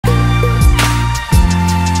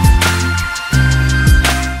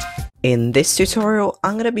In this tutorial,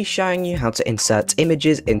 I'm going to be showing you how to insert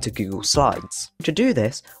images into Google Slides. To do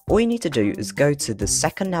this, all you need to do is go to the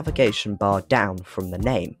second navigation bar down from the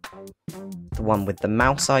name. The one with the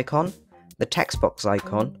mouse icon, the text box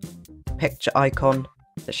icon, the picture icon,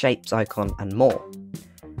 the shapes icon, and more.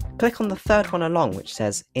 Click on the third one along which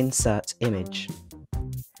says Insert Image.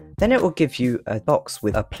 Then it will give you a box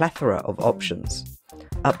with a plethora of options.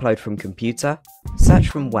 Upload from computer, search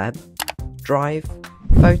from web, drive,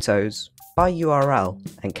 photos, by URL,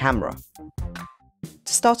 and camera.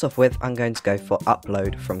 To start off with, I'm going to go for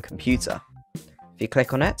upload from computer. If you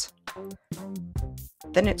click on it,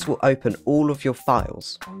 then it will open all of your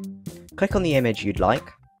files. Click on the image you'd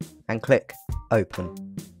like, and click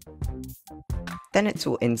open. Then it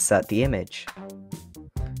will insert the image.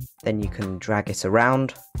 Then you can drag it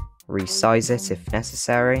around, resize it if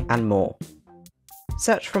necessary, and more.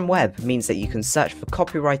 Search from web means that you can search for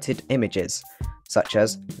copyrighted images, such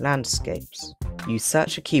as landscapes. You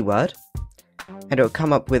search a keyword, and it will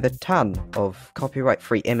come up with a ton of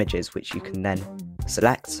copyright-free images which you can then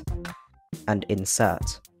select and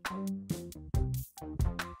insert.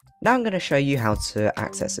 Now I'm going to show you how to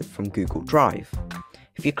access it from Google Drive.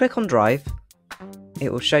 If you click on Drive,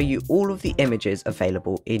 it will show you all of the images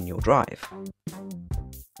available in your drive.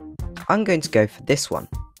 I'm going to go for this one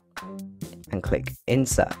and click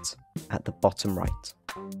Insert at the bottom right.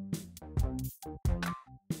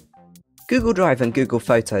 Google Drive and Google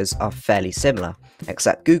Photos are fairly similar,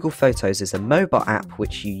 except Google Photos is a mobile app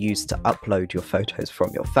which you use to upload your photos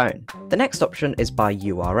from your phone. The next option is by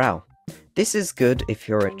URL. This is good if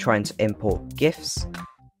you're trying to import Gifs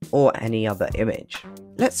or any other image.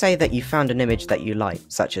 Let's say that you found an image that you like,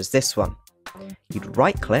 such as this one. You'd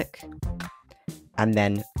right click and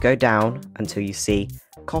then go down until you see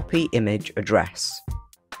Copy Image Address.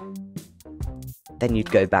 Then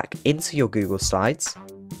you'd go back into your Google Slides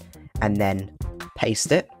and then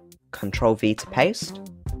paste it, Ctrl V to paste,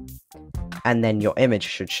 and then your image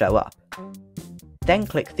should show up. Then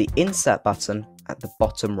click the Insert button at the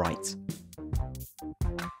bottom right.